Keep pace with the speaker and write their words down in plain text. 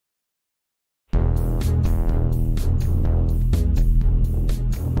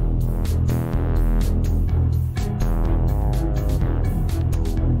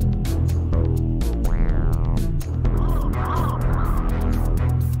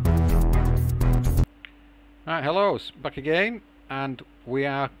Right, hello, back again, and we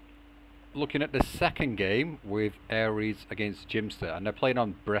are looking at the second game with Ares against Jimster, and they're playing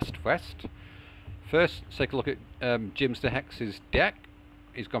on Brest-West. First, let's take a look at Jimster Hex's deck.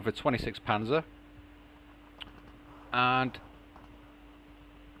 He's gone for 26 Panzer, and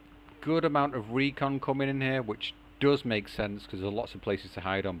good amount of recon coming in here, which does make sense because there's lots of places to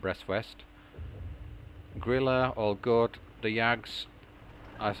hide on Brest-West. Grilla, all good. The Yags,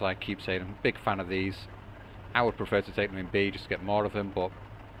 as I keep saying, I'm a big fan of these. I would prefer to take them in B just to get more of them, but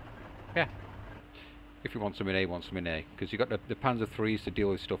yeah, if you want some in A, want some in A, because you've got the Panzer 3s to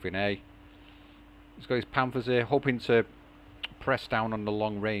deal with stuff in A. He's got his Panthers here, hoping to press down on the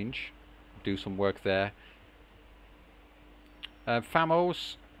long range, do some work there.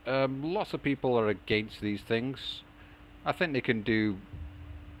 Famos, lots of people are against these things. I think they can do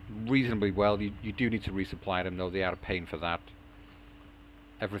reasonably well. You do need to resupply them though, they are a pain for that.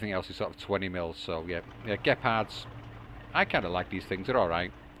 Everything else is sort of 20 mils, so yeah, Gepards, I kind of like these things, they're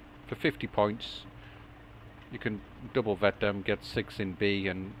alright. For 50 points, you can double vet them, get 6 in B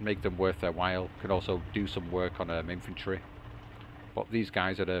and make them worth their while. Can also do some work on infantry. But these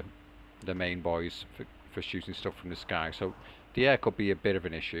guys are the main boys for shooting stuff from the sky, so the air could be a bit of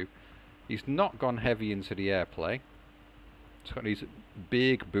an issue. He's not gone heavy into the airplay. He's got these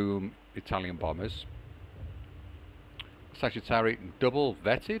big boom Italian bombers. Sagittarius double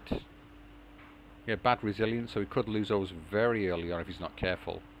vetted. Yeah, bad resilience, so he could lose those very early on if he's not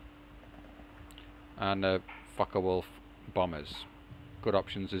careful. And Focke-Wulf bombers. Good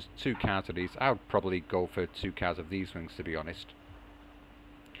options. There's 2 cards of these. I would probably go for 2 cards of these wings, to be honest.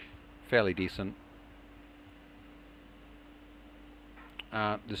 Fairly decent.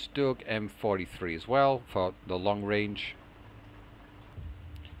 The Stug M43 as well for the long range.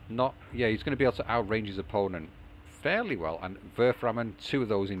 Yeah, he's going to be able to outrange his opponent fairly well, and Werframen, 2 of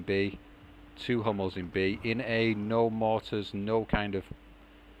those in B, 2 Hummels in B. In A, no mortars, no kind of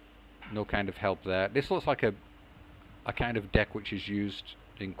help there. This looks like a kind of deck which is used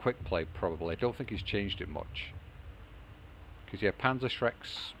in quick play probably. I don't think he's changed it much. Because yeah, Panzer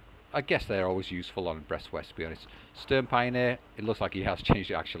Shreks, I guess they're always useful on Brest-West, to be honest. Stern Pioneer, it looks like he has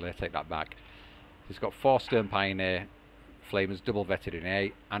changed it actually, I take that back. He's got 4 Stern Pioneer Flamers double vetted in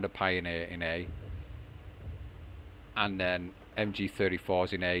A, and a Pioneer in A. And then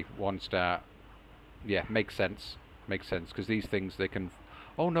MG34s in A, 1 star. Yeah, makes sense. Makes sense, because these things, they can...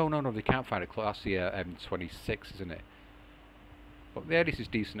 Oh, no, they can't find a class. That's the M26, isn't it? But yeah, this is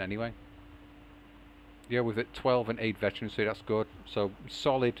decent anyway. Yeah, with it 12 and 8 veterans, so that's good. So,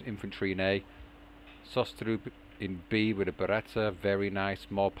 solid infantry in A. Sostrup in B with a Beretta, very nice.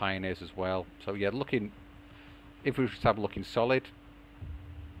 More Pioneers as well. So yeah, infantry tab looking solid.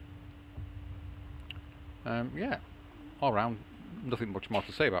 Yeah. All round, nothing much more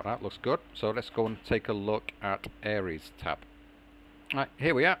to say about that. Looks good. So let's go and take a look at Ares tab. Right,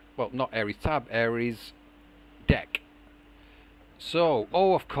 here we are. Well, not Ares tab, Ares deck. So,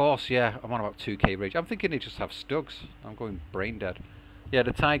 oh, of course, yeah, I'm on about 2k range. I'm thinking they just have Stugs. I'm going brain dead. Yeah,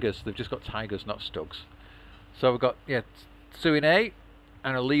 the Tigers, they've just got Tigers, not Stugs. So we've got, yeah, 2 in A,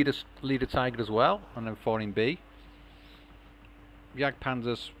 and a leader Tiger as well, and then 4 in B. Jag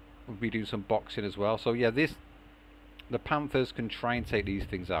Panzers will be doing some boxing as well. So yeah, the Panthers can try and take these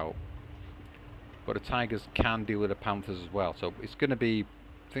things out, but the Tigers can deal with the Panthers as well. So it's going to be,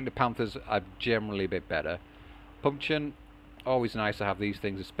 I think the Panthers are generally a bit better. Pumpkin, always nice to have these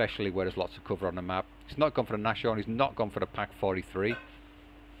things, especially where there's lots of cover on the map. He's not gone for the Nashorn, he's not gone for the Pack 43.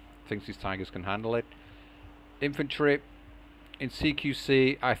 Thinks these Tigers can handle it. Infantry, in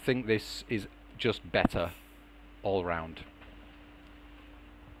CQC, I think this is just better all round.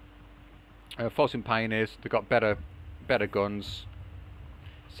 Fallschirmjager Pioneers, they've got better guns,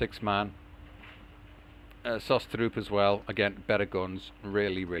 6-man. Sostrup as well, again, better guns,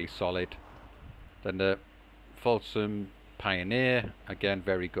 really solid. Then the Fallschirmjager Pioneer, again,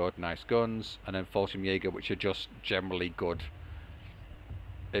 very good, nice guns. And then Fallschirmjager, which are just generally good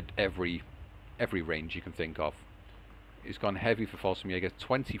at every range you can think of. He's gone heavy for Fallschirmjager,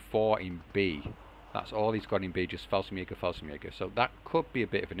 24 in B. That's all he's got in B, just Fallschirmjager. So that could be a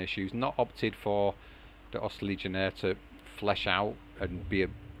bit of an issue. He's not opted for the Ostlegionnaire to flesh out and be a,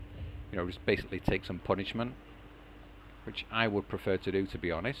 you know, just basically take some punishment, which I would prefer to do, to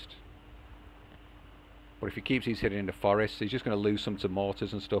be honest. But if he keeps these hidden in the forest, he's just going to lose some to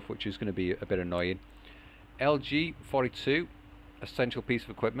mortars and stuff, which is going to be a bit annoying. LG-42, essential piece of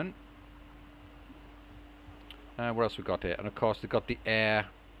equipment. What else we got here? And of course they've got the air.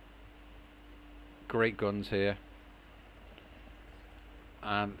 Great guns here.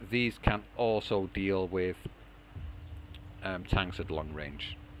 And these can also deal with tanks at long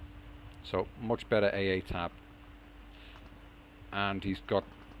range. So much better AA tab and he's got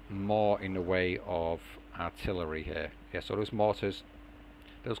more in the way of artillery here. Yeah, so those mortars,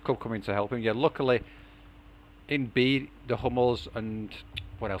 those could come in to help him. Yeah, luckily in B, the Hummels and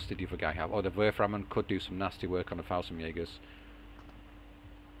what else did the other guy have? Oh, the Werframen could do some nasty work on the Fallschirmjagers.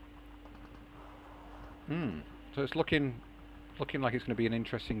 So it's looking like it's going to be an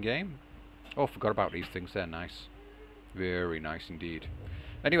interesting game. Oh, forgot about these things. They're nice. Very nice indeed.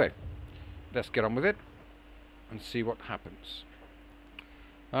 Anyway, let's get on with it and see what happens.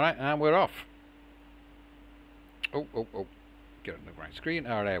 Alright, and we're off. Oh. Get on the right screen.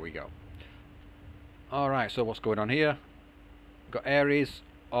 Oh, there we go. Alright, so what's going on here? Got Ares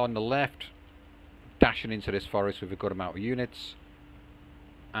on the left, dashing into this forest with a good amount of units.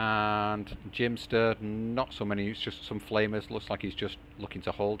 And Jimster, not so many, it's just some flamers. Looks like he's just looking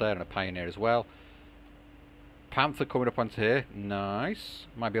to hold there, and a pioneer as well. Panther coming up onto here. Nice.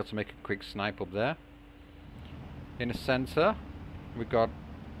 Might be able to make a quick snipe up there. In the centre, we've got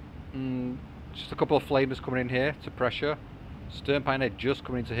just a couple of flamers coming in here to pressure. Stern Pioneer just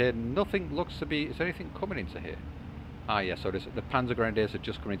coming into here. Nothing looks to be... Is there anything coming into here? Ah, yeah, so the Panzer Grenadiers are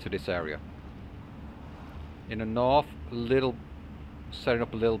just coming into this area. In the north, setting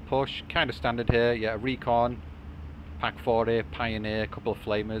up a little push. Kind of standard here. Yeah, Recon, Pack 40, Pioneer, couple of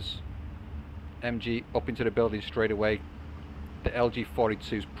flamers. MG up into the building straight away. The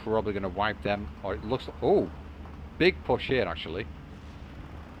LG-42 is probably going to wipe them. Or it looks like... Oh! Big push here, actually.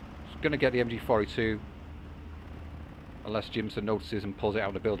 It's going to get the MG-42. Unless Jimson notices and pulls it out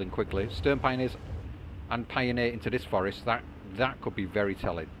of the building quickly. Stern Pioneers and Pioneer into this forest. That could be very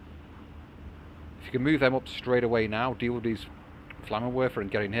telling. If you can move them up straight away now, deal with these Flammenwerfer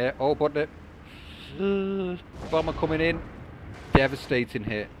and get in here. Oh, but the bomber coming in. Devastating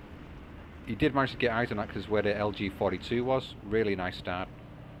hit. He did manage to get eyes on that because where the LG-42 was. Really nice start.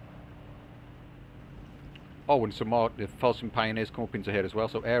 Oh, and some more. The Fallschirm Pioneers come up into here as well.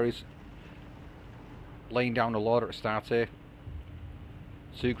 So Ares laying down the Lord at the start here.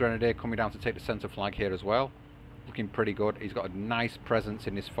 Two Grenadier coming down to take the centre flag here as well. Looking pretty good. He's got a nice presence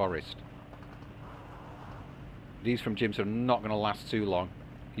in this forest. These from Jims are not going to last too long.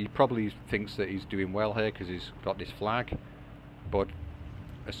 He probably thinks that he's doing well here because he's got this flag. But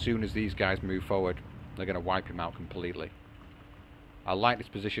as soon as these guys move forward, they're going to wipe him out completely. I like this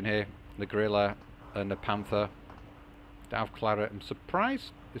position here. The Guerrilla and the Panther. The Alf Clara, I'm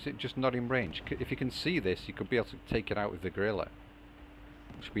surprised. Is it just not in range? If you can see this, you could be able to take it out with the Guerrilla.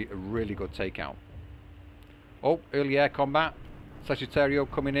 Which would be a really good takeout. Oh, early air combat. Sagittario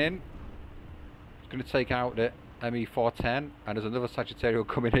coming in. It's going to take out the ME-410. And there's another Sagittario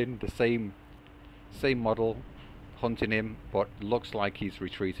coming in. The same model. Hunting him. But looks like he's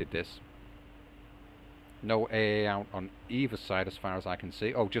retreated this. No AA out on either side as far as I can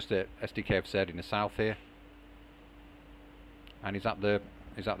see. Oh, just the SDK said in the south here. And is that the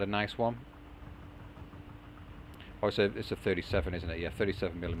nice one? Oh, it's a 37, isn't it? Yeah,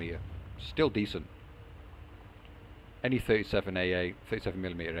 37mm. Still decent. Any 37 AA,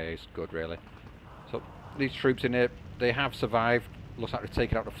 37mm AA is good, really. So these troops in here, they have survived. Looks like they're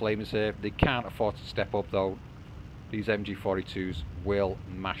taking out the flamers here. They can't afford to step up though. These MG-42s will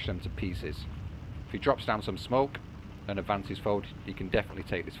mash them to pieces. If he drops down some smoke and advances forward, he can definitely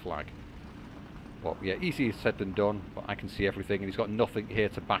take this flag. But yeah, easier said than done, but I can see everything, and he's got nothing here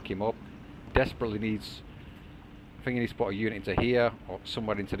to back him up. Desperately needs, I think he needs to put a unit into here, or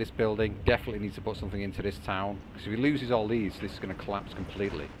somewhere into this building. Definitely needs to put something into this town, because if he loses all these, this is going to collapse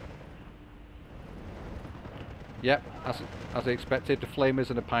completely. Yep, as I expected, the Flamers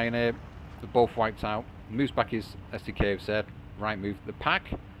and the Pioneer are both wiped out. Moves back his SDK have said. Right move. The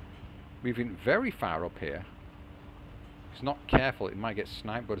Pack moving very far up here. He's not careful, it might get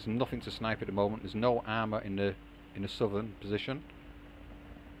sniped, but there's nothing to snipe at the moment. There's no armour in the southern position.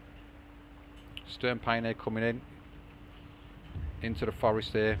 Stern Pioneer coming in into the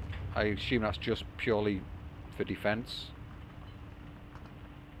forest here. I assume that's just purely for defence.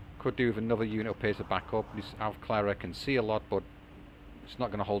 Could do with another unit up here to back up. This Alf Clara can see a lot, but it's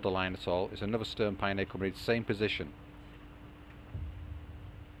not going to hold the line at all. There's another Stern Pioneer coming in, same position.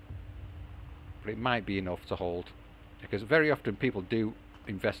 But it might be enough to hold. Because very often people do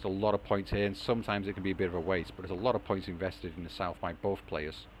invest a lot of points here, and sometimes it can be a bit of a waste, but there's a lot of points invested in the south by both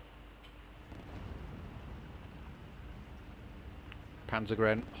players.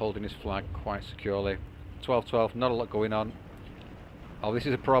 Panzergren holding his flag quite securely. 12-12, not a lot going on. Oh, this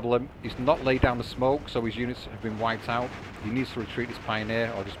is a problem. He's not laid down the smoke, so his units have been wiped out. He needs to retreat his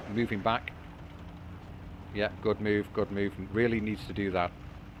Pioneer, or just move him back. Yeah, good move, good move. Really needs to do that.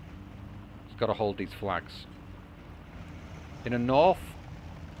 He's got to hold these flags. In the north,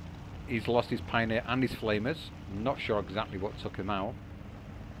 he's lost his Pioneer and his Flamers. I'm not sure exactly what took him out.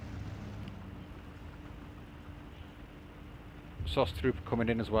 Sauce Trooper coming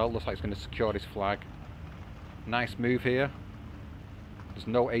in as well. Looks like he's going to secure his flag. Nice move here. There's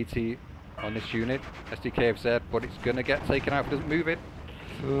no AT on this unit. SDKFZ, but it's going to get taken out if it doesn't move it.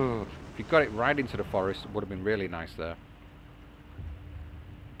 Ugh. If he got it right into the forest, it would have been really nice there.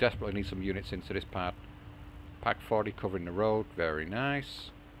 Desperately need some units into this pad. Pack 40 covering the road. Very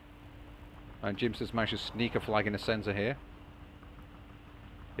nice. And Jimster's managed to sneak a flag in the centre here.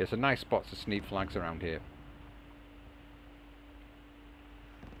 Yeah, it's a nice spot to sneak flags around here.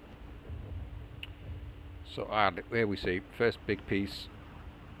 So here we see first big piece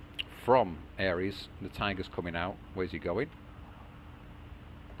from Ares. The Tiger's coming out. Where's he going?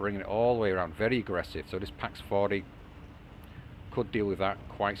 Bringing it all the way around. Very aggressive. So this Pax 40 could deal with that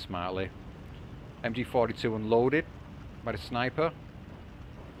quite smartly. MG42 unloaded by the sniper.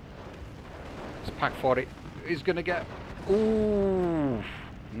 This Pack 40 is going to get... Ooh!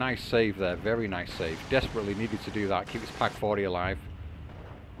 Nice save there. Very nice save. Desperately needed to do that. Keep this Pack 40 alive.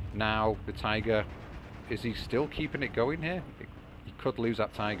 Now the Tiger... Is he still keeping it going here? He could lose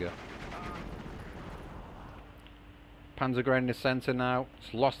that Tiger. Panzer in the centre now.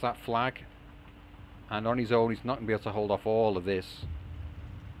 He's lost that flag. And on his own, he's not going to be able to hold off all of this.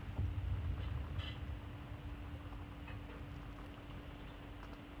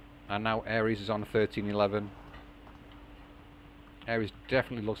 And now Ares is on 13-11. Ares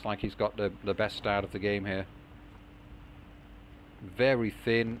definitely looks like he's got the best start of the game here. Very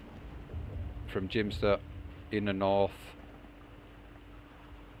thin from Jimster in the north.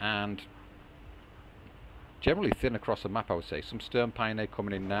 And generally thin across the map, I would say. Some Stern Pioneer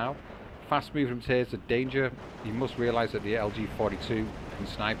coming in now. Fast movement here is a danger. You must realise that the LG-42 can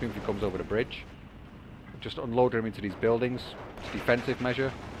snipe him if he comes over the bridge. Just unloading him into these buildings. It's a defensive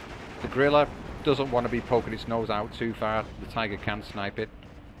measure. The Gorilla doesn't want to be poking its nose out too far. The Tiger can snipe it.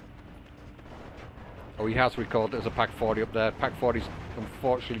 Oh, he has recalled there's a Pack 40 up there. Pack 40's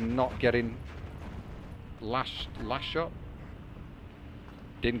unfortunately not getting last shot.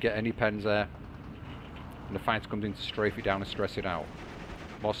 Didn't get any pens there. And the fighter comes in to strafe it down and stress it out.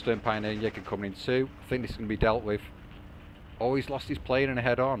 More Stern Pioneer and Jaeger coming in too. I think this is going to be dealt with. Oh, he's lost his plane and a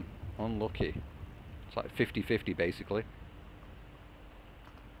head on. Unlucky. It's like 50-50 basically.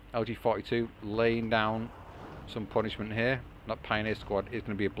 LG-42 laying down some punishment here. That Pioneer squad is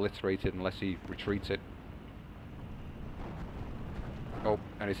going to be obliterated unless he retreats it. Oh,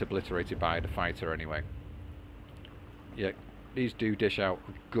 and it's obliterated by the fighter anyway. Yeah, these do dish out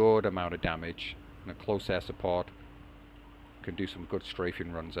a good amount of damage. And a close air support can do some good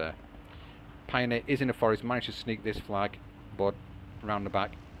strafing runs there. Pioneer is in the forest, managed to sneak this flag, but around the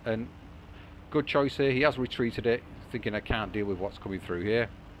back. And good choice here. He has retreated it, thinking I can't deal with what's coming through here.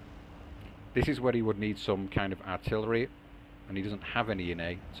 This is where he would need some kind of artillery, and he doesn't have any in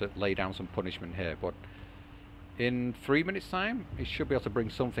A to lay down some punishment here. But in 3 minutes time, he should be able to bring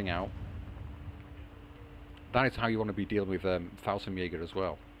something out. That is how you want to be dealing with Fallschirmjager as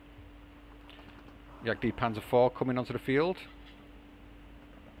well. Jagd Panzer 4 coming onto the field.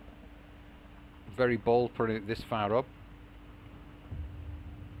 Very bold putting it this far up.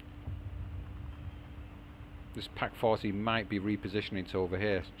 This Pack 40 might be repositioning to over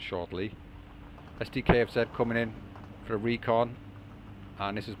here shortly. SDKFZ coming in for a recon,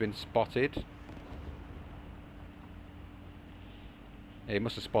 and this has been spotted. Yeah, he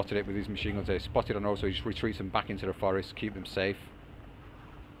must have spotted it with his machine guns there. Spotted on also, he just retreats them back into the forest, keep them safe.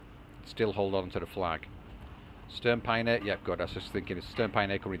 Still hold on to the flag. Stern Pioneer, yep, good. I was just thinking, Stern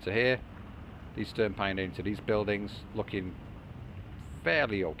Pioneer coming into here. These Stern Pioneer into these buildings, looking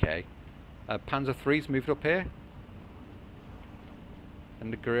fairly okay. Panzer 3's moved up here.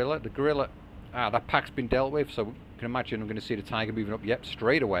 And the Gorilla, that pack's been dealt with, so you can imagine I'm going to see the Tiger moving up. Yep,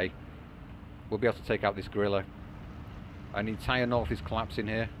 straight away. We'll be able to take out this Gorilla. And the entire north is collapsing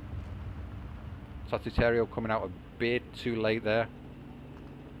here. Sagittario coming out a bit too late there.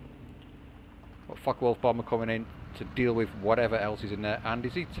 But Focke-Wulf Bomber coming in to deal with whatever else is in there. And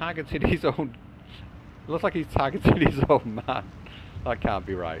is he targeting his own... It looks like he's targeting his own man. That can't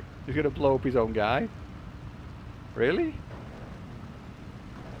be right. He's going to blow up his own guy? Really?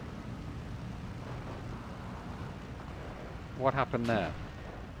 What happened there?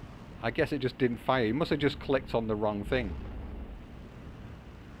 I guess it just didn't fire. He must have just clicked on the wrong thing.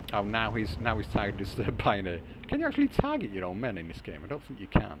 Oh, now he's targeted Stern Pioneer. Can you actually target your own men in this game? I don't think you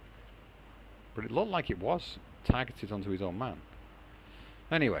can. But it looked like it was targeted onto his own man.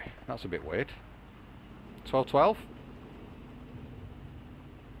 Anyway, that's a bit weird. 12-12.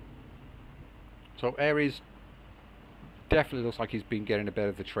 So Ares definitely looks like he's been getting a bit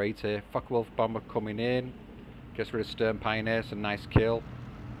of the trade here. Focke-Wulf bomber coming in, gets rid of Stern Pioneer, it's a nice kill.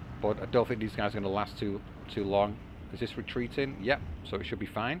 But I don't think these guys are going to last too long. Is this retreating? Yep, so it should be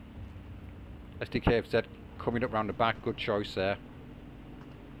fine. SDKFZ coming up round the back, good choice there.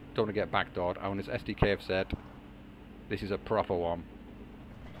 Don't want to get backdoored. I want this SDKFZ. This is a proper one.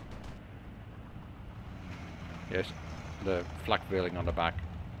 Yes, the flak veiling on the back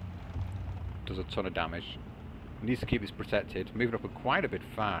does a ton of damage. Needs to keep this protected. Moving up quite a bit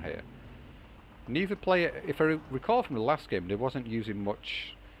far here. Neither player, if I recall from the last game, there wasn't using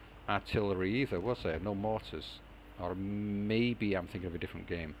much artillery either, was there? No mortars. Or maybe I'm thinking of a different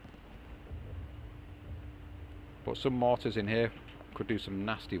game. But some mortars in here could do some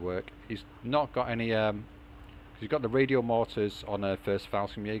nasty work. He's not got any... he's got the radio mortars on a first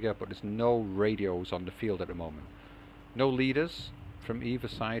Fallschirmjager, but there's no radios on the field at the moment. No leaders from either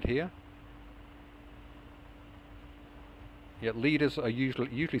side here. Yeah, leaders are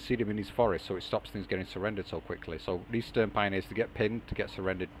usually see them in these forests, so it stops things getting surrendered so quickly. So these Stern Pioneers, to get pinned, to get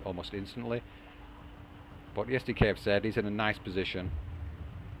surrendered almost instantly. But the SDKFZ is in a nice position.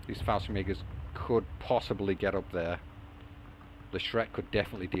 These Fallschirmjagers could possibly get up there. The Shrek could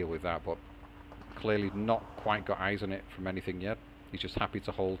definitely deal with that, but clearly not quite got eyes on it from anything yet. He's just happy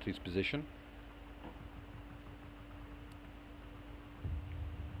to hold his position.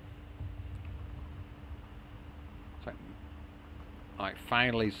 Alright,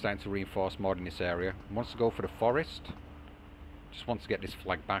 finally he's starting to reinforce more in this area. Wants to go for the forest. Just wants to get this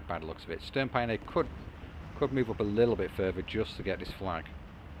flag back by the looks of it. Stern Pioneer could move up a little bit further just to get this flag.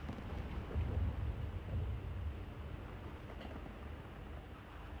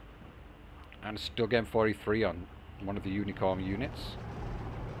 And still getting 43 on one of the Unicorn units.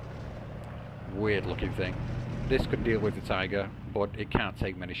 Weird looking thing. This could deal with the Tiger, but it can't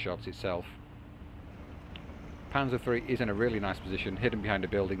take many shots itself. Panzer III is in a really nice position, hidden behind the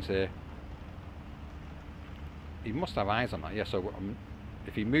buildings here. He must have eyes on that, yeah, so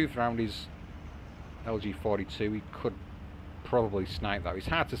if he moved around his LG-42, he could probably snipe that. It's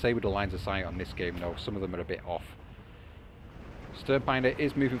hard to say with the lines of sight on this game though, some of them are a bit off. Stern Pioneer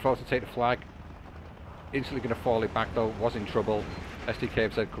is moving forward to take the flag. Instantly going to fall it back though, was in trouble.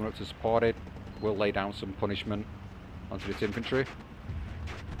 SDKFZ coming up to support it. Will lay down some punishment onto this infantry.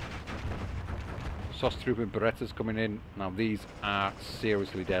 Sostroop and Berettas coming in. Now these are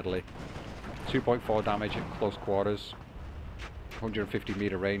seriously deadly. 2.4 damage at close quarters. 150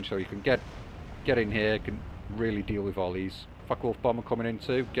 meter range, so you can get in here, can really deal with all these. Focke-Wulf bomber coming in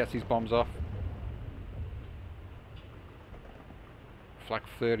too, gets his bombs off. Flak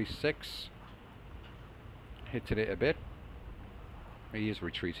 36. Hitting it a bit. He is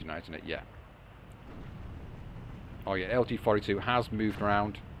retreating now, isn't it? Yeah. Oh yeah, LG-42 has moved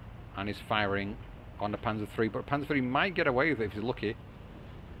around and is firing on the Panzer III, but Panzer III might get away with it if he's lucky.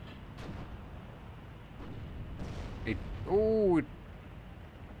 Oh,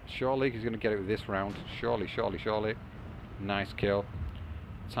 surely he's going to get it with this round. Surely, surely, surely. Nice kill.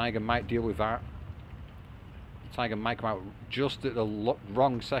 Tiger might deal with that. Tiger might come out just at the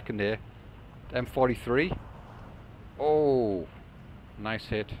wrong second here. M43. Oh, nice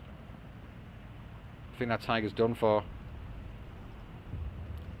hit. I think that Tiger's done for.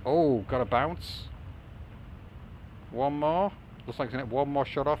 Oh, got a bounce. One more. Looks like he's going to get one more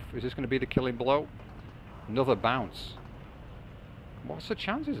shot off. Is this going to be the killing blow? Another bounce. What's the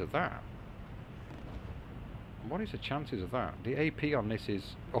chances of that? What is the chances of that? The AP on this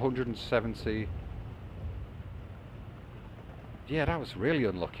is 170. Yeah, that was really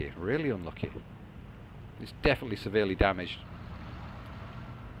unlucky. Really unlucky. It's definitely severely damaged.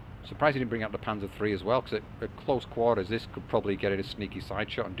 Surprised he didn't bring out the Panzer III as well, because at close quarters this could probably get in a sneaky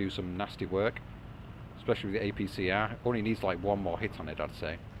side shot and do some nasty work. Especially with the APCR. Only needs like one more hit on it, I'd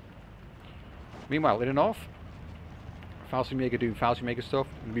say. Meanwhile, in the north, Fallschirmjager doing Fallschirmjager stuff.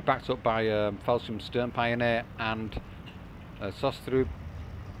 Going to be backed up by Fallschirm Stern Pioneer and Sostroop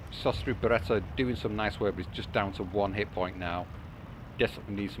Beretta doing some nice work, but it's just down to one hit point now.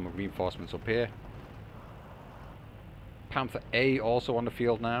 Definitely need some reinforcements up here. Panther A also on the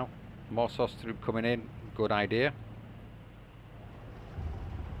field now. More Sostroop coming in. Good idea.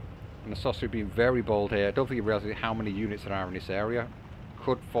 And the Sostroop being very bold here. I don't think he realizes how many units there are in this area.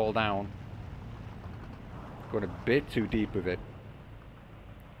 Could fall down. Going a bit too deep with it.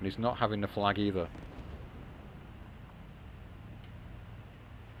 And he's not having the flag either.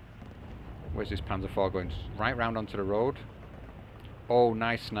 Where's this Panzer IV going? Right round onto the road. Oh,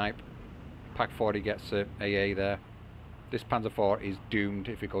 nice snipe. Pack 40 gets a AA there. This Panzer IV is doomed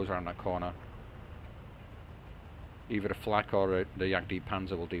if it goes around that corner. Either the flak or the Jagd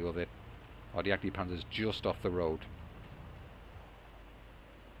Panzer will deal with it. Or the Jagd Panzer's just off the road.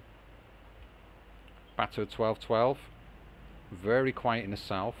 Back to a 12-12. Very quiet in the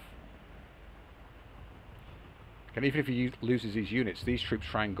south. And even if he loses these units, these troops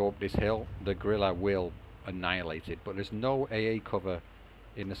try and go up this hill, the guerrilla will annihilate it. But there's no AA cover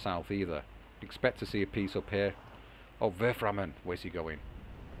in the south either. Expect to see a piece up here. Oh, Werframen, where's he going?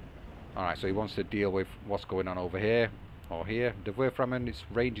 Alright, so he wants to deal with what's going on over here or here. The Werframen, its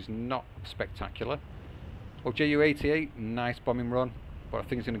range is not spectacular. Oh, Ju-88, nice bombing run. But I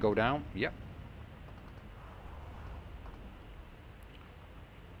think it's going to go down. Yep.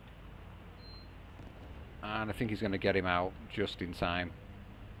 And I think he's going to get him out just in time.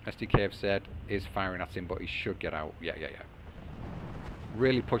 SDKF said is firing at him, but he should get out. Yeah.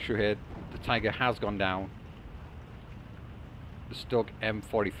 Really push through here. The Tiger has gone down. The Stug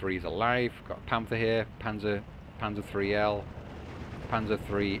M43 is alive. Got a Panther here. Panzer 3L. Panzer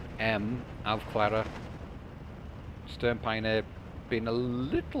 3M. Aufklärer. Stern Pioneer being a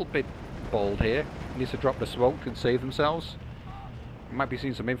little bit bold here. Needs to drop the smoke and save themselves. Might be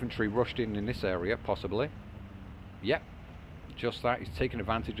seeing some infantry rushed in this area, possibly. Yep, just that. He's taking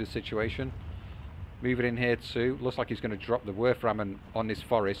advantage of the situation. Moving in here too. Looks like he's going to drop the Werframen on this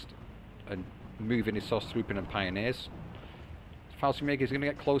forest and move in his Sosstruppen and Pioneers. Fallschirmjager is going to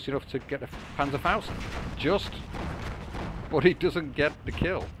get close enough to get the Panzerfaust. Just. But he doesn't get the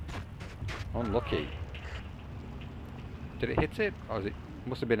kill. Unlucky. Did it hit it? Or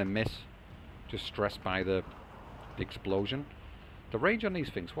must have been a miss. Just stressed by the explosion. The range on these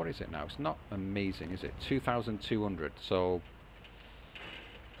things, what is it now? It's not amazing, is it? 2,200. So,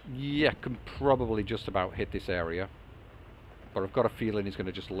 yeah, can probably just about hit this area. But I've got a feeling he's going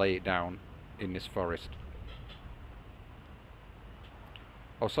to just lay it down in this forest.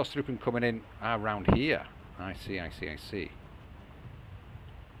 Oh, Sosstruppen coming in around here. I see.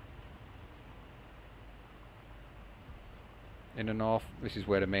 In the north, this is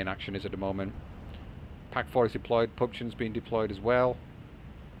where the main action is at the moment. Pack 4 is deployed, Pupchen's been deployed as well.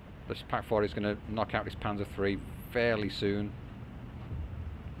 This Pack 4 is going to knock out this Panzer 3 fairly soon.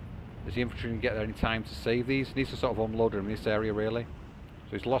 Is the infantry going to get there in time to save these? Needs to sort of unload them in this area really.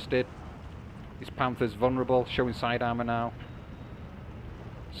 So he's lost it. His Panther's vulnerable, showing side armour now.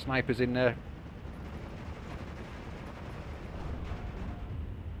 Snipers in there.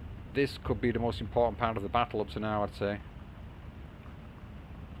 This could be the most important part of the battle up to now, I'd say.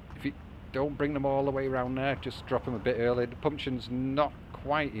 If you don't bring them all the way around there, just drop them a bit early. The Pumpkin's not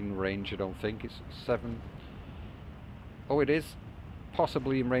quite in range, I don't think. It's 7. Oh, it is.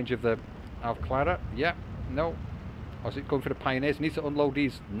 Possibly in range of the Aufklärer. Yeah, no. Or is it going for the Pioneers? Needs to unload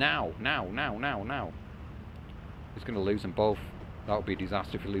these now. Now. He's going to lose them both. That would be a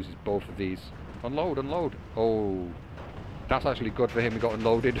disaster if he loses both of these. Unload. Oh, that's actually good for him. He got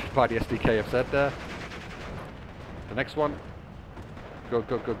unloaded by the SDKF said there. The next one. Good.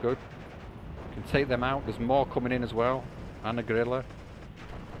 Can take them out. There's more coming in as well. And a guerrilla.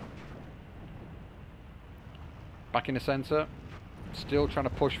 Back in the centre. Still trying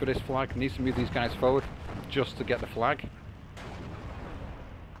to push for this flag. Needs to move these guys forward just to get the flag.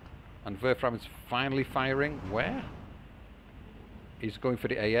 And Werframen's finally firing. Where? He's going for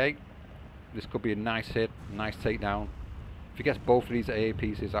the AA. This could be a nice hit, nice takedown. If he gets both of these AA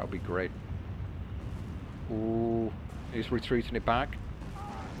pieces, that would be great. Ooh, he's retreating it back.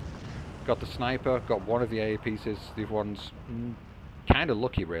 Got the sniper, got one of the AA pieces. The other one's kind of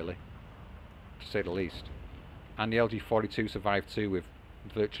lucky, really, to say the least. And the LG-42 survived too with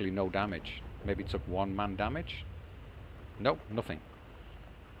virtually no damage. Maybe took 1 man damage? Nope, nothing.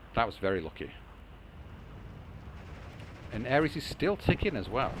 That was very lucky. And Ares is still ticking as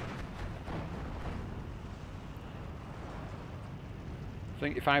well. I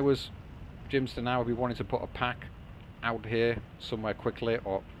think if I was Jimster now, I'd be wanting to put a pack out here somewhere quickly,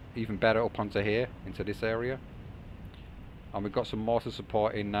 or even better up onto here, into this area. And we've got some mortar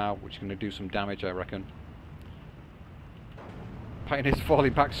support in now, which is going to do some damage, I reckon. Pioneers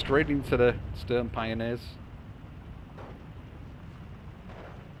falling back straight into the stern Pioneers.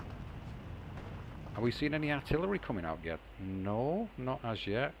 Are we seeing any artillery coming out yet? No, not as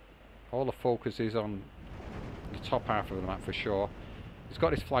yet. All the focus is on the top half of the map for sure. He's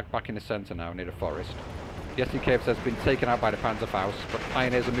got his flag back in the centre now near the forest. The SDK has been taken out by the Panzerfaust, but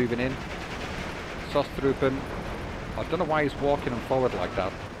Pioneers are moving in. Sosstruppen, I don't know why he's walking them forward like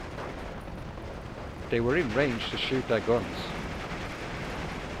that. They were in range to shoot their guns.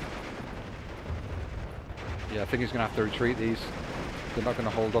 Yeah, I think he's going to have to retreat these. They're not going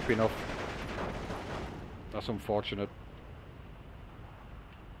to hold up enough. That's unfortunate.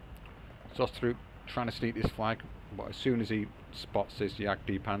 Sosstruppen trying to sneak this flag, but as soon as he spots this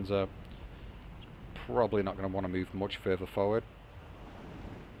Jagd Panzer, probably not going to want to move much further forward.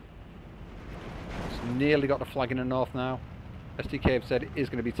 nearly got the flag in the north now. SDK have said it is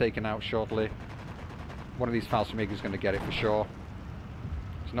going to be taken out shortly. One of these Fallschirmjagers is going to get it for sure.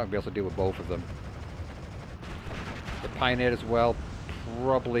 He's not going to be able to deal with both of them. The Pioneer as well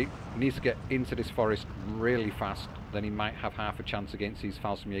probably needs to get into this forest really fast. Then he might have half a chance against these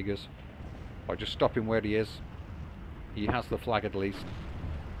Fallschirmjagers. Or just stop him where he is. He has the flag at least.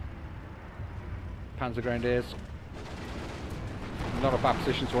 Panzer Grenadiers. Not a bad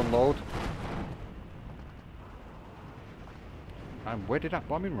position to unload. And where did that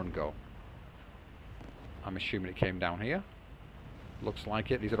bombing run go? I'm assuming it came down here. Looks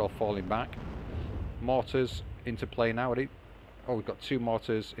like it. These are all falling back. Mortars into play now. Oh, we've got 2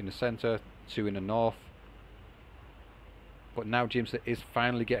 mortars in the centre, 2 in the north. But now Jimster is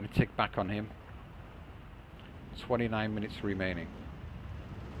finally getting a tick back on him. 29 minutes remaining.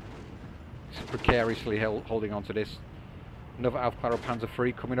 He's precariously holding on to this. Another Aufklärung Panzer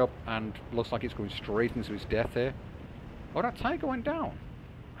III coming up, and looks like it's going straight into its death here. Oh, that Tiger went down.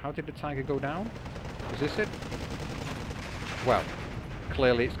 How did the Tiger go down? Is this it? Well,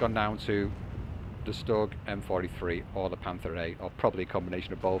 clearly it's gone down to the Stug M43 or the Panther A, or probably a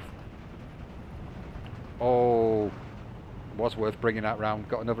combination of both. Oh, was worth bringing that round.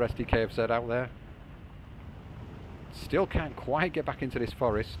 Got another SDKFZ out there. Still can't quite get back into this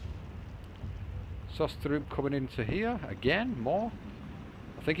forest. Sostrup coming into here again, more.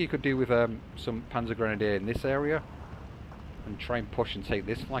 I think he could do with some Panzer Grenadier in this area and try and push and take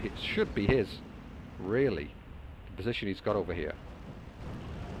this flag. It should be his, really, the position he's got over here.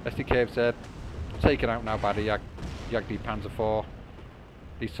 SDKFZ taken out now by the Jagd Panzer IV.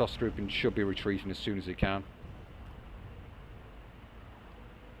 These Sostrup should be retreating as soon as they can.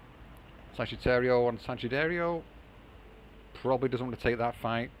 Sagittario on Sagittario probably doesn't want to take that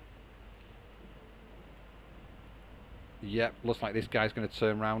fight. Yep, looks like this guy's going to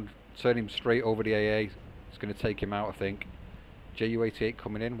turn around, turn him straight over the AA. It's going to take him out, I think. JU-88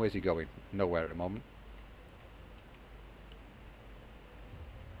 coming in. Where's he going? Nowhere at the moment.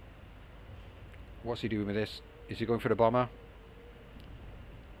 What's he doing with this? Is he going for the bomber?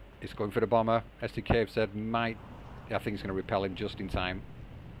 He's going for the bomber. SDK have said might. I think he's going to repel him just in time.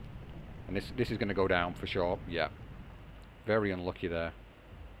 And this is going to go down for sure. Yeah. Very unlucky there.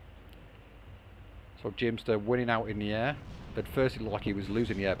 So Jimster winning out in the air. At first it looked like he was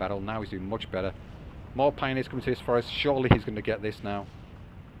losing the air battle. Now he's doing much better. More Pioneers coming to this forest. Surely he's going to get this now.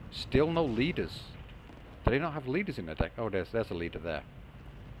 Still no leaders. Do they not have leaders in their deck? Oh, there's a leader there.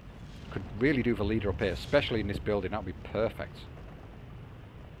 Could really do the leader up here, especially in this building. That would be perfect.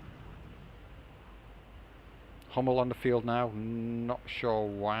 Hummel on the field now. Not sure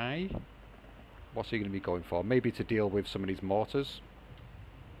why. What's he going to be going for? Maybe to deal with some of these mortars.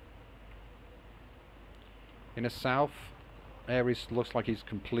 In the south, Ares looks like he's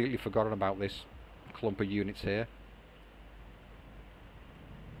completely forgotten about this clump of units here.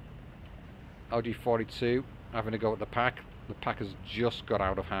 LG-42 having a go at the pack. The pack has just got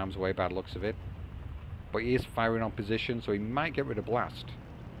out of harm's way, bad looks of it. But he is firing on position, so he might get rid of blast.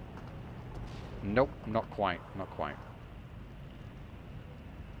 Nope, not quite, not quite.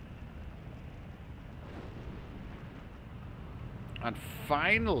 And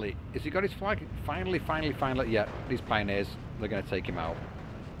finally, has he got his flag? Finally, yeah, these Pioneers, they're going to take him out.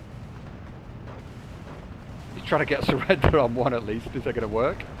 He's trying to get a surrender on one at least. Is that going to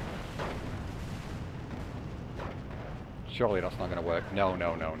work? Surely that's not going to work. No.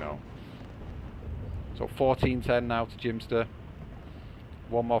 So 14-10 now to Jimster.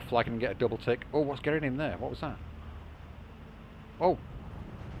 One more flag and get a double tick. Oh, what's getting him there? What was that? Oh.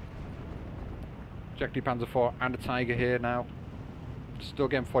 Jagd Panzer IV and a Tiger here now.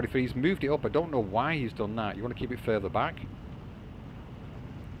 Stug M43. He's moved it up. I don't know why he's done that. You want to keep it further back.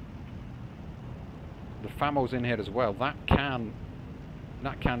 The Famo's in here as well. That can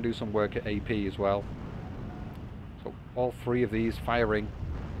do some work at AP as well. So all 3 of these firing.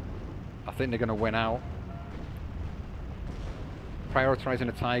 I think they're going to win out. Prioritising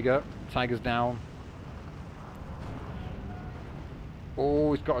a Tiger. Tiger's down.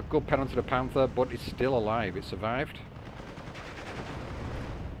 Oh, he's got a good pen onto the Panther, but it's still alive. It survived.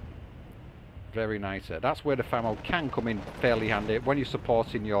 Very nice. That's where the Famo can come in fairly handy. When you're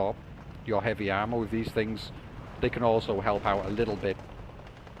supporting your heavy armor with these things, they can also help out a little bit,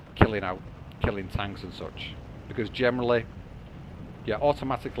 killing tanks and such. Because generally, yeah,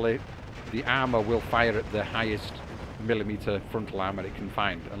 automatically, the armor will fire at the highest millimeter frontal armor it can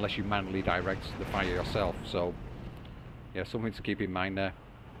find, unless you manually direct the fire yourself. So, yeah, something to keep in mind there.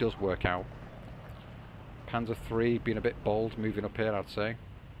 Does work out. Panzer III being a bit bold, moving up here, I'd say.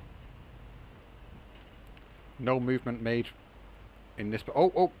 No movement made in this.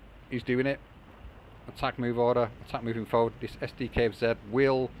 Oh, he's doing it. Attack move order. Attack moving forward. This SDKFZ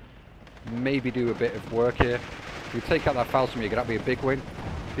will maybe do a bit of work here. If we take out that Fallschirmjager, that'd be a big win.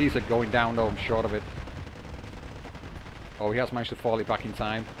 These are going down though, I'm sure of it. Oh, he has managed to fall it back in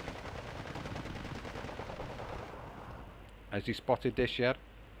time. Has he spotted this yet?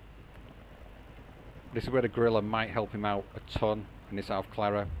 This is where the gorilla might help him out a ton in this South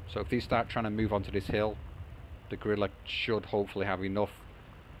Clara. So if these start trying to move onto this hill, the gorilla should hopefully have enough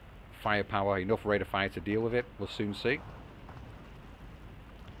firepower, enough rate of fire to deal with it. We'll soon see.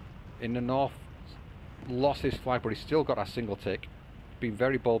 In the north, lost his flag, but he's still got that single tick. Been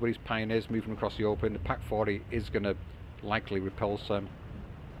very bold with his pioneers moving across the open. The Pack 40 is going to likely repulse them.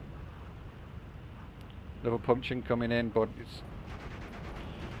 Another punchin coming in, but it's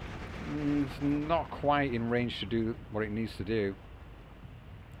not quite in range to do what it needs to do.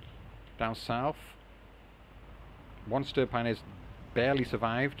 Down south, one stir pioneer's barely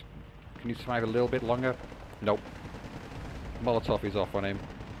survived. Can he survive a little bit longer? Nope. Molotov is off on him.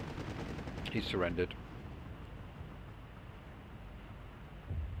 He's surrendered.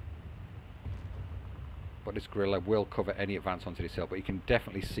 But this gorilla will cover any advance onto this hill, but you can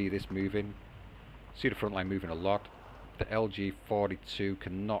definitely see this moving. See the front line moving a lot. The LG-42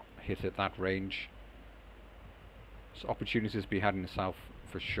 cannot hit at that range. So opportunities to be had in the south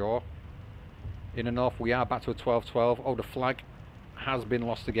for sure. In the north we are back to a 12-12. Oh, the flag has been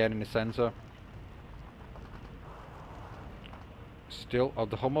lost again in the centre. Still, oh,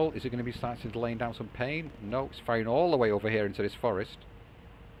 the Hummel, is it going to be starting to laying down some pain? No, it's firing all the way over here into this forest.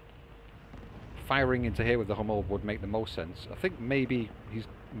 Firing into here with the Hummel would make the most sense. I think maybe he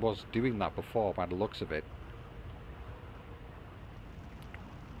was doing that before by the looks of it.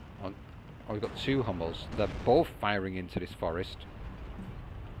 Oh, we've got two Hummels. They're both firing into this forest.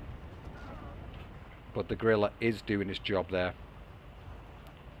 But the gorilla is doing his job there.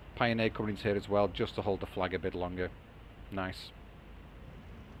 Pioneer coming into here as well, just to hold the flag a bit longer. Nice.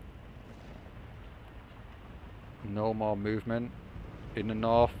 No more movement. In the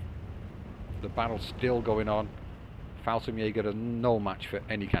north, the battle's still going on. Fallschirmjager are no match for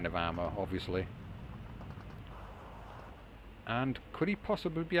any kind of armour, obviously. And could he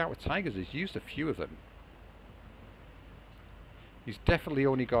possibly be out with Tigers? He's used a few of them. He's definitely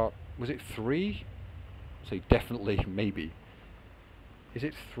only got, was it 3? So definitely, maybe. Is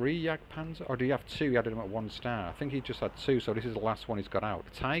it 3 Panzer? Or do you have 2? He added them at 1 star. I think he just had 2, so this is the last one he's got out.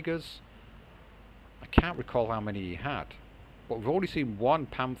 Tigers, I can't recall how many he had. But we've already seen 1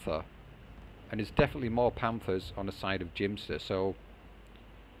 Panther. And there's definitely more Panthers on the side of Jimster, so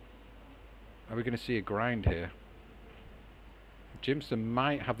are we going to see a grind here? Jimster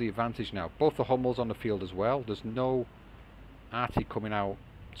might have the advantage now. Both the Hummels on the field as well. There's no arty coming out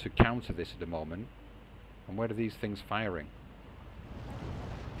to counter this at the moment. And where are these things firing?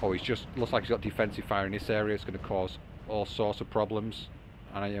 Oh, he's just, looks like he's got defensive fire in this area. It's going to cause all sorts of problems.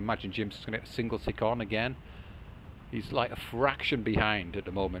 And I imagine Jimster's going to get a single tick on again. He's like a fraction behind at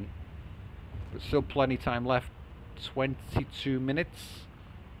the moment. But still plenty of time left. 22 minutes.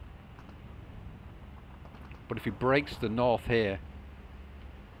 But if he breaks the north here,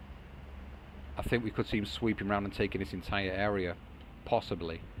 I think we could see him sweeping around and taking this entire area.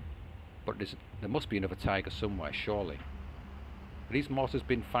 Possibly. But there must be another Tiger somewhere, surely. Have these mortars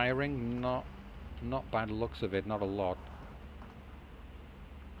been firing? Not by the looks of it, not a lot.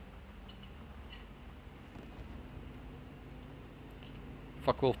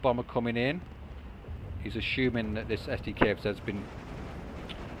 Focke-Wulf bomber coming in. He's assuming that this SDKFZ has been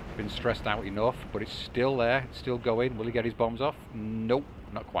stressed out enough, but it's still there, it's still going. Will he get his bombs off? Nope,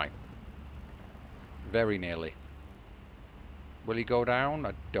 not quite. Very nearly. Will he go down?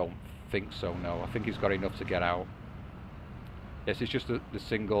 I don't think so, no. I think he's got enough to get out. Yes, it's just the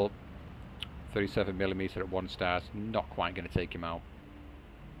single 37mm at 1 star. It's not quite going to take him out.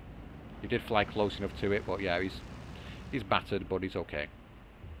 He did fly close enough to it, but yeah, he's battered, but he's okay.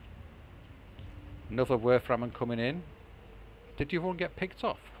 Another Werframen coming in. Did the other one get picked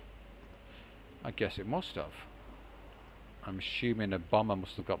off? I guess it must have. I'm assuming a bomber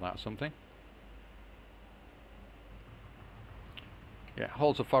must have got that or something. Yeah,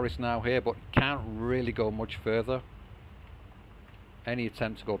 holds the forest now here, but can't really go much further. Any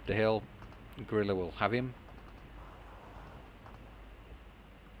attempt to go up the hill, gorilla will have him.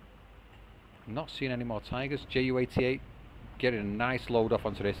 I'm not seeing any more Tigers. Ju-88 getting a nice load off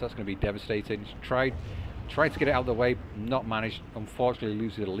onto this. That's going to be devastating. Tried to get it out of the way, not managed. Unfortunately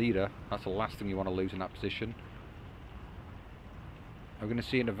loses the leader. That's the last thing you want to lose in that position. We're going to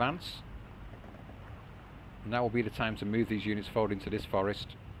see an advance. And that will be the time to move these units forward into this forest.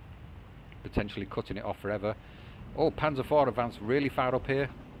 Potentially cutting it off forever. Oh, Panzer IV advance really far up here.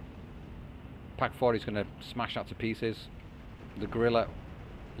 Pack 40 is going to smash that to pieces. The guerrilla,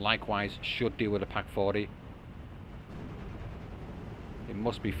 likewise, should deal with the Pack 40. It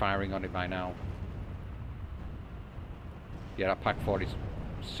must be firing on it by now. Yeah, that Pack 40 is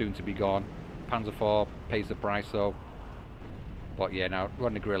soon to be gone. Panzer 4 pays the price though. But yeah, now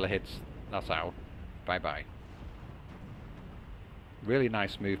when the guerrilla hits, that's out. Bye bye. Really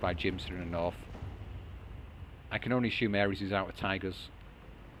nice move by Jimster in the north. I can only assume Ares is out of Tigers.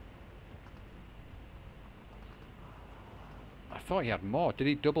 I thought he had more. Did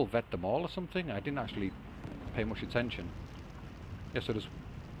he double vet them all or something? I didn't actually pay much attention. Yeah, so there's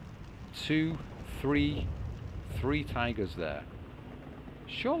three Tigers there.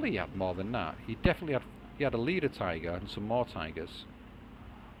 Surely he had more than that. He definitely had. He had a leader Tiger and some more Tigers.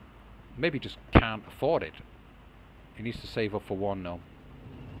 Maybe he just can't afford it. He needs to save up for one now.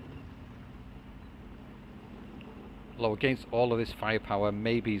 Although against all of this firepower,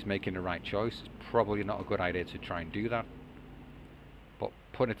 maybe he's making the right choice. It's probably not a good idea to try and do that. But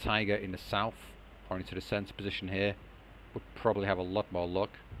putting a Tiger in the south or into the centre position here would probably have a lot more luck.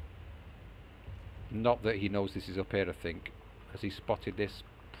 Not that he knows this is up here, I think. Has he spotted this?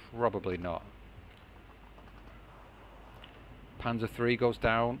 Probably not. Panzer 3 goes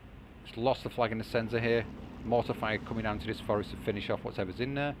down. It's lost the flag in the centre here. Mortar fire coming down to this forest to finish off whatever's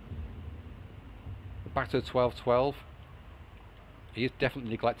in there. Back to the 12-12. He is definitely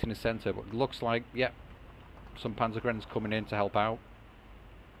neglecting the centre, but it looks like, yep, some Panzer Grenadiers coming in to help out.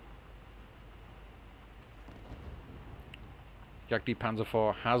 Jagd Panzer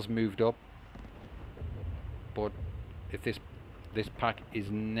 4 has moved up, but if this pack is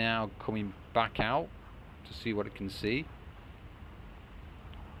now coming back out to see what it can see.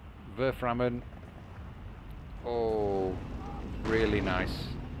 Werframen, oh, really nice.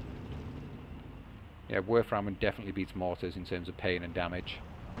 Yeah, Werframen definitely beats mortars in terms of pain and damage.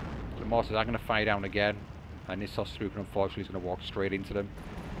 The mortars are going to fire down again, and this Trooper unfortunately is going to walk straight into them.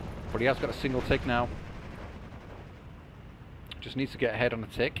 But he has got a single tick now. Just needs to get ahead on a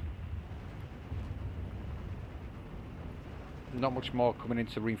tick. Not much more coming in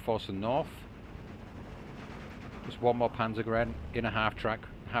to reinforce the north. Just one more Panzergren in a half track.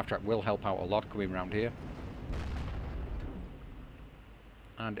 Half track will help out a lot coming around here.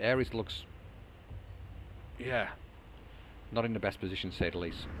 And Ares looks, yeah, not in the best position to say the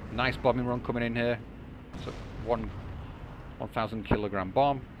least. Nice bombing run coming in here. So 1,000 kilogram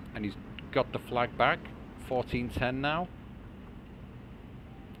bomb, and he's got the flag back. 1410 now.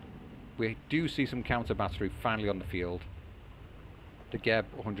 We do see some counter battery finally on the field. The Geb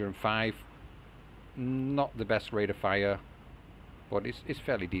 105, not the best rate of fire, but it's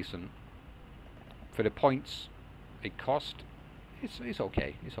fairly decent. For the points it cost, it's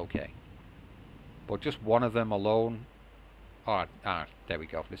okay, it's okay. But just one of them alone, there we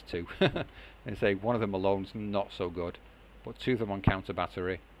go, there's two. And say one of them alone's not so good, but two of them on counter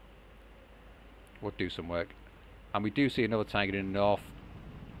battery would do some work. And we do see another Tiger in the north.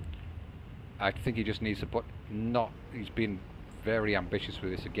 I think he just needs to put, he's been very ambitious with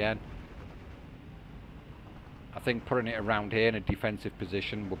this again. I think putting it around here in a defensive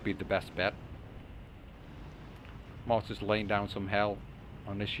position would be the best bet. Mortar's laying down some hell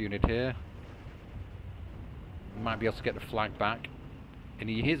on this unit here. Might be able to get the flag back. And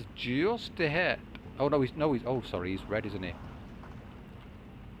he is just ahead. Oh no, sorry, he's red, isn't he?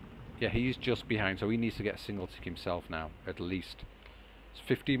 Yeah, he's just behind, so he needs to get a single tick himself now, at least. It's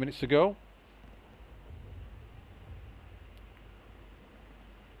 15 minutes to go.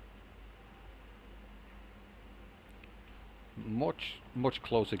 Much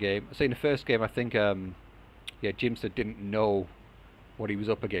closer game. I say in the first game, I think yeah, Jimster didn't know what he was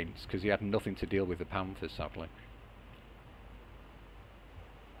up against because he had nothing to deal with the Panthers, sadly.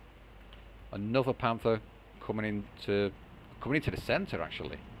 Another Panther coming into the centre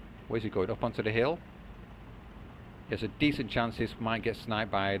actually. Where's he going? Up onto the hill. There's a decent chance this might get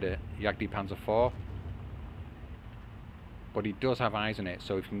sniped by the Jagd Panzer 4. But he does have eyes on it,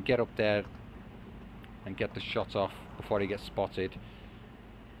 so if he can get up there and get the shot off before he gets spotted,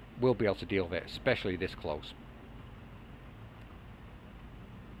 we'll be able to deal with it, especially this close.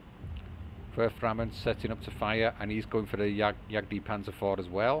 Werframen setting up to fire, and he's going for the Jagd Panzer 4 as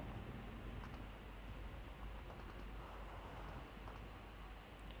well.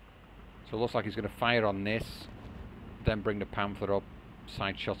 So it looks like he's going to fire on this, then bring the Panther up,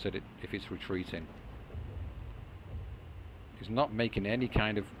 side shot at it if it's retreating. He's not making any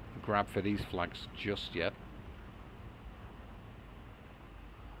kind of grab for these flags just yet.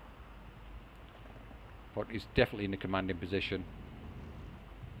 But he's definitely in a commanding position.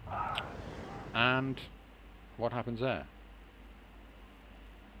 And what happens there?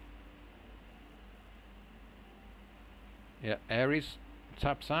 Yeah, Ares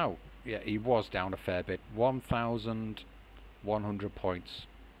taps out. Yeah, he was down a fair bit. 1,100 points.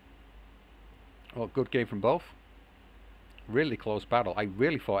 Well, good game from both. Really close battle. I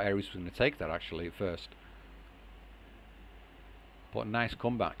really thought Ares was going to take that actually at first. But nice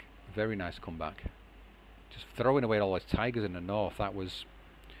comeback. Very nice comeback. Just throwing away all those tigers in the north, that was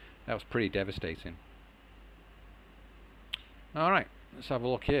pretty devastating. Alright, let's have a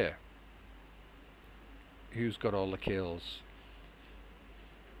look here. Who's got all the kills?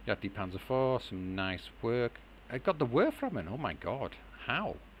 Got the Panzer 4, some nice work. I got the Werframen, oh my god.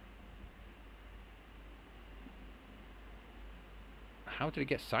 How? How did he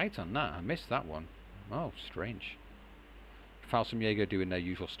get sight on that? I missed that one. Oh, strange. Fallschirmjager doing their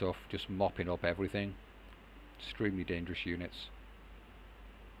usual stuff, just mopping up everything. Extremely dangerous units.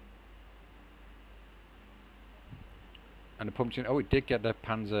 And the pumpkin. Oh, it did get the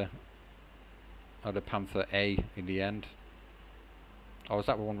Panzer, or the Panther A in the end. Oh, was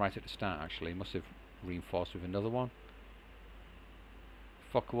that one right at the start? Actually, must have reinforced with another one.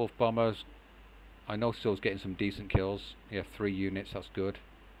 Focke-Wulf bombers. I know Still's getting some decent kills. Yeah, 3 units. That's good.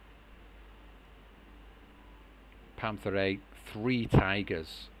 Panther A, 3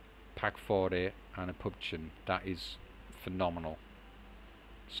 tigers, Pack 40 and a pumpkin. That is phenomenal.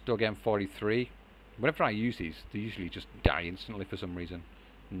 Still getting 43. Whenever I use these, they usually just die instantly for some reason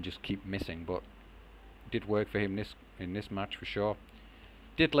and just keep missing, but it did work for him in this match for sure.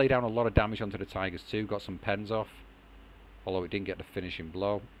 Did lay down a lot of damage onto the tigers too, got some pens off, although it didn't get the finishing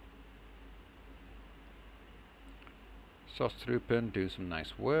blow. Sostruppen doing some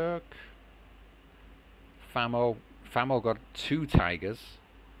nice work. Famo got 2 tigers.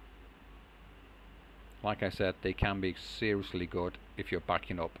 Like I said, they can be seriously good if you're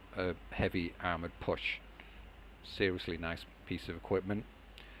backing up a heavy armoured push. Seriously nice piece of equipment.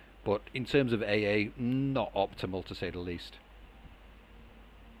 But in terms of AA, not optimal to say the least.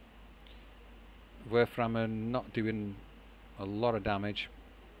 Werframen not doing a lot of damage.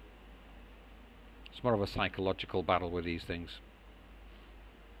 It's more of a psychological battle with these things.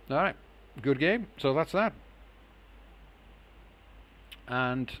 Alright, good game. So that's that.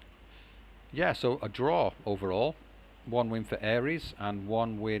 And yeah, so a draw overall. 1 win for Ares and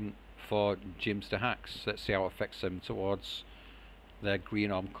 1 win for Jimster Hacks. Let's see how it affects them towards their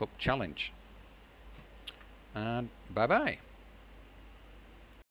Greenhorn Cup challenge. And bye bye.